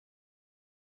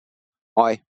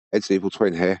Hi, it's Evil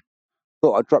Twin here.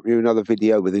 Thought I'd drop you another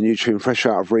video with a new tune fresh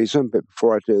out of reason, but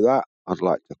before I do that, I'd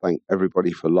like to thank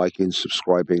everybody for liking,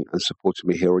 subscribing and supporting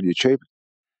me here on YouTube.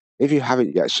 If you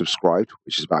haven't yet subscribed,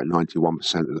 which is about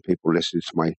 91% of the people listening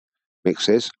to my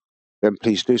mixes, then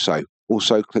please do so.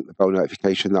 Also, click the bell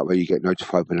notification, that way you get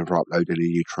notified whenever I upload any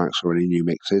new tracks or any new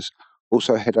mixes.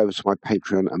 Also, head over to my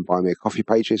Patreon and Buy Me a Coffee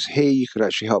pages. Here you can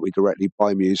actually help me directly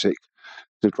buy music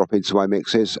to drop into my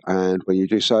mixes, and when you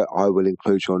do so, I will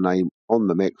include your name on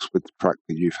the mix with the track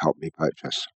that you've helped me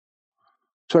purchase.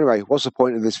 So anyway, what's the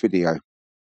point of this video?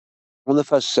 On the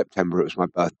 1st of September, it was my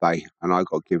birthday, and I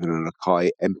got given an Akai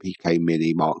MPK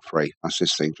Mini Mark III. That's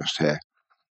this thing just here.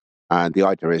 And the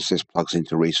idea is this plugs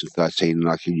into Reason 13, and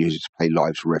I can use it to play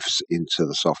live riffs into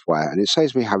the software. And it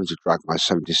saves me having to drag my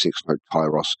 76-note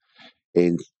Tyros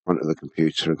in front of the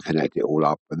computer and connect it all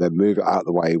up, and then move it out of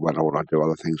the way when I want to do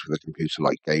other things with the computer,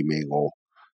 like gaming or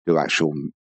do actual,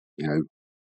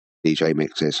 DJ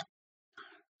mixes.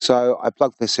 So I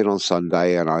plug this in on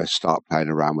Sunday and I start playing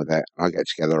around with it. I get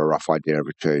together a rough idea of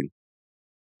a tune.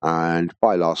 And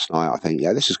by last night, I think,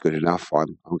 yeah, this is good enough.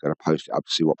 I'm going to post it up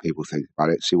to see what people think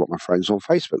about it, see what my friends on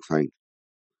Facebook think.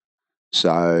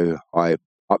 So I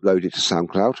upload it to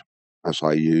SoundCloud, as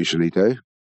I usually do.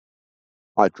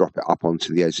 I drop it up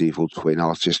onto the Evil Twin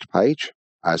artist page,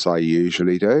 as I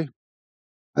usually do.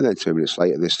 And then 2 minutes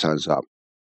later, this turns up.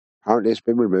 Apparently, it's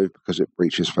been removed because it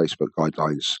breaches Facebook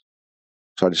guidelines.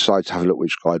 So I decided to have a look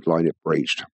which guideline it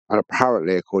breached. And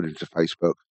apparently, according to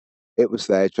Facebook, it was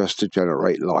there just to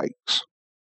generate likes.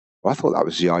 Well, I thought that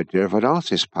was the idea of an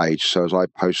artist page. So as I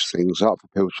post things up for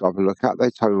people to have a look at,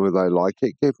 they tell me whether they like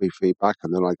it, give me feedback,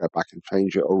 and then I go back and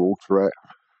change it or alter it.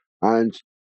 And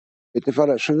it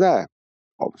develops from there.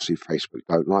 Obviously, Facebook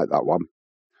don't like that one.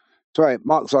 So, hey,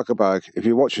 Mark Zuckerberg, if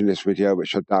you're watching this video,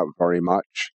 which I doubt very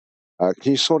much,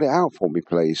 can you sort it out for me,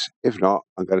 please? If not,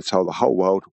 I'm going to tell the whole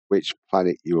world which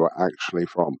planet you are actually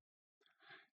from.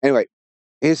 Anyway,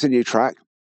 here's the new track.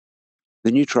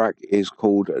 The new track is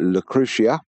called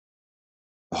Lucretia,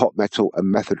 the Hot Metal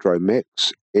and Methedrone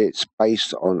mix. It's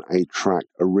based on a track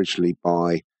originally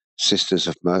by Sisters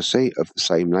of Mercy of the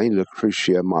same name,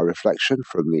 Lucretia, My Reflection,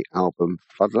 from the album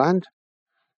Floodland.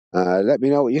 Let me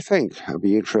know what you think. I'll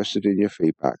be interested in your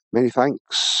feedback. Many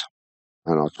thanks,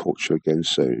 and I'll talk to you again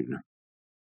soon.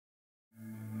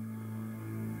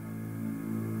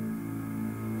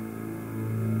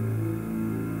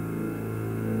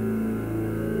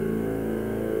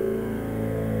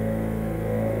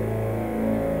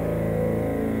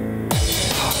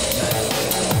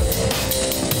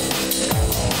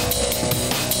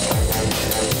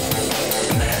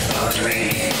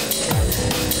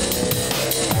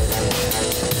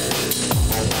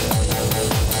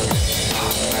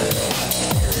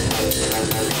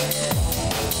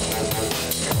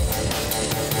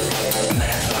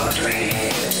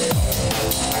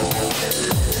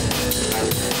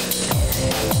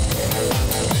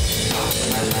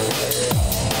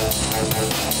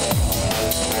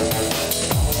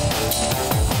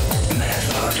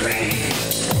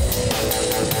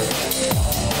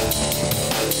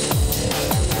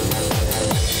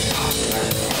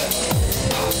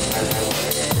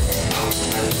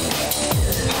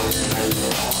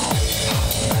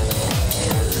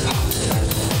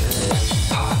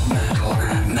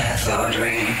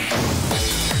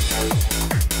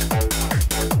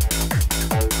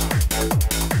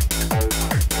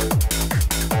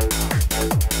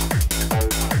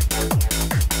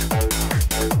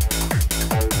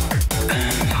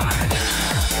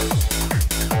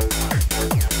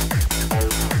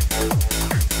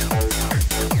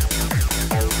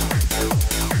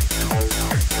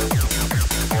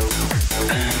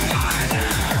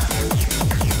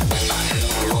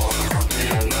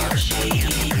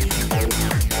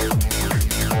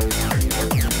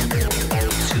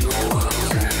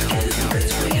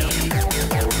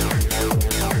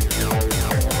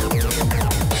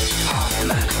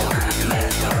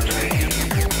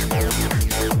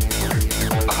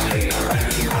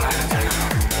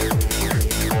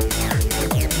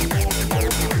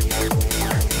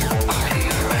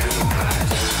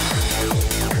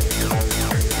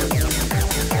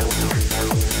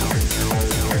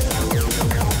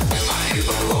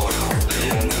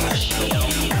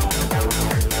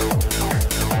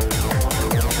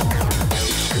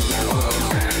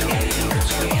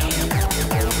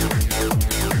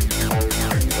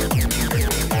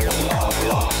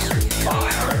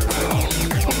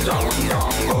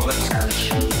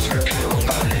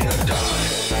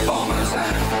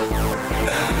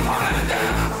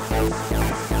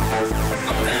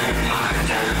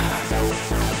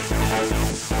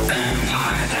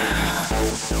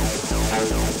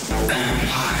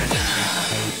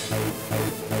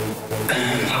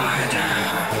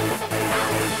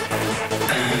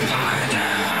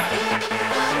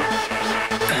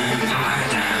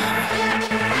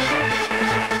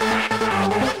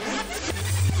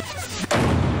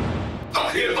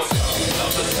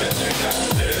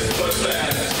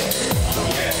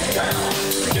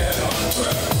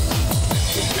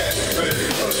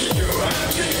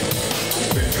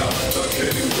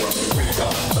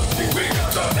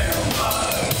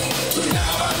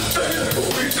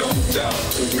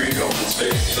 We don't stay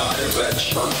silent,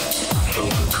 shut.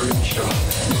 Lucretia.